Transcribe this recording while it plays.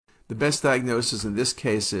The best diagnosis in this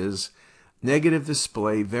case is negative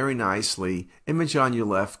display, very nicely. Image on your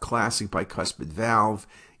left, classic bicuspid valve.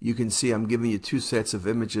 You can see I'm giving you two sets of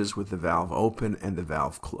images with the valve open and the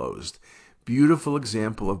valve closed. Beautiful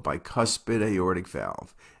example of bicuspid aortic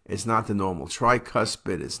valve. It's not the normal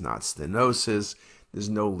tricuspid. It's not stenosis. There's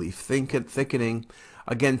no leaf thickening.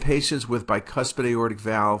 Again, patients with bicuspid aortic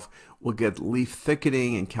valve will get leaf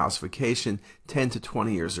thickening and calcification 10 to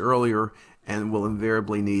 20 years earlier and will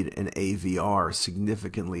invariably need an AVR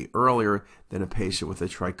significantly earlier than a patient with a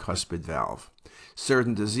tricuspid valve.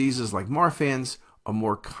 Certain diseases like Marfan's are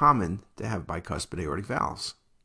more common to have bicuspid aortic valves.